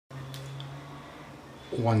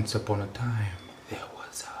Once upon a time, there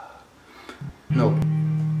was a... No,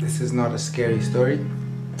 this is not a scary story.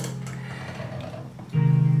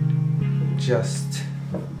 Just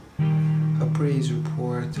a praise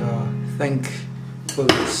report,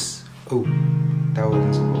 thankfulness. Oh, that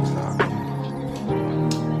wasn't supposed to happen.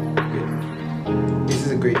 This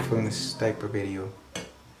is a gratefulness type of video.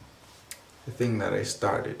 The thing that I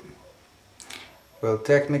started. Well,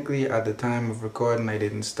 technically, at the time of recording, I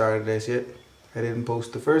didn't start this yet. I didn't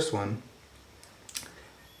post the first one,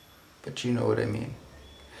 but you know what I mean.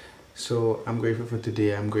 So I'm grateful for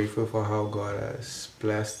today. I'm grateful for how God has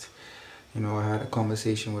blessed. You know, I had a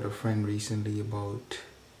conversation with a friend recently about,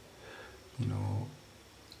 you know,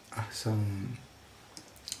 some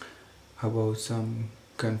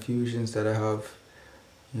confusions that I have,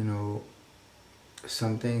 you know,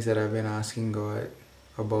 some things that I've been asking God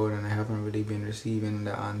about and I haven't really been receiving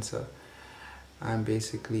the answer. And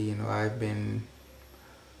basically, you know, I've been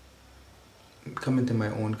coming to my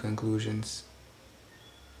own conclusions.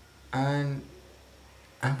 And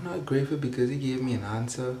I'm not grateful because He gave me an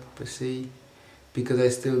answer per se, because I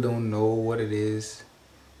still don't know what it is.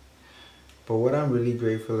 But what I'm really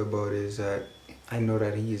grateful about is that I know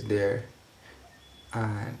that He is there.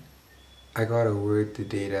 And I got a word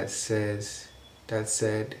today that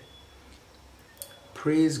said,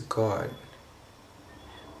 praise God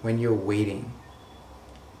when you're waiting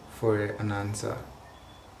for an answer.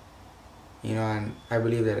 You know, and I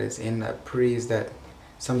believe that it's in that praise that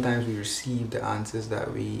sometimes we receive the answers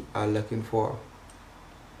that we are looking for.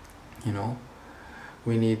 You know,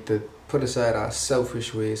 we need to put aside our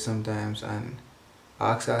selfish ways sometimes and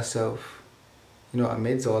ask ourselves, you know,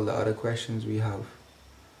 amidst all the other questions we have,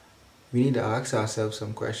 we need to ask ourselves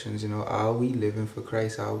some questions. You know, are we living for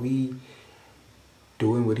Christ? Are we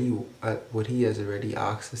doing what He has already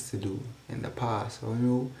asked us to do in the past? Or, you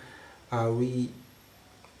know, are we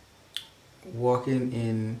walking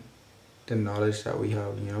in the knowledge that we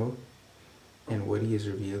have, you know, and what He has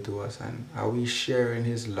revealed to us? And are we sharing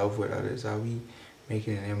His love with others? Are we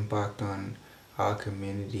making an impact on our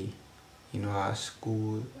community, you know, our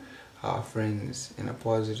school, our friends, in a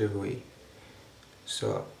positive way?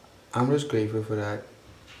 So I'm just grateful for that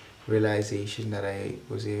realization that I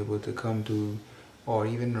was able to come to, or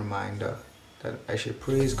even reminder that I should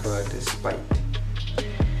praise God despite,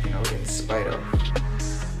 you know, in spite of.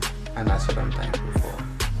 And that's what I'm thankful for.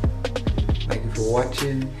 Thank you for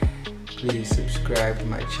watching. Please subscribe to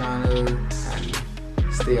my channel and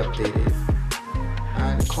stay updated.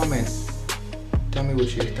 And comment. Tell me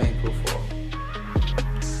what you're thankful for.